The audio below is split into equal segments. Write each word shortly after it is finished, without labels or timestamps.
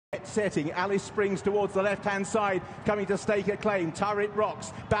Setting, Alice springs towards the left-hand side, coming to stake a claim. Turret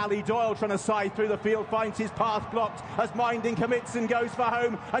rocks. Ballydoyle trying to side through the field, finds his path blocked as Minding commits and goes for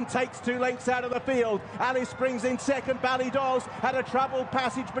home and takes 2 lengths out of the field. Alice springs in second. Ballydoyle's had a troubled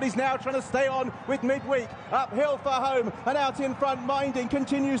passage, but he's now trying to stay on with midweek. Uphill for home and out in front. Minding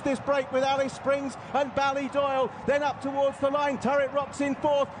continues this break with Alice Springs and Ballydoyle. Then up towards the line. Turret rocks in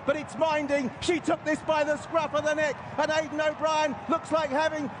fourth, but it's Minding. She took this by the scruff of the neck, and Aidan O'Brien looks like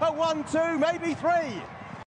having a 1-2, maybe 3.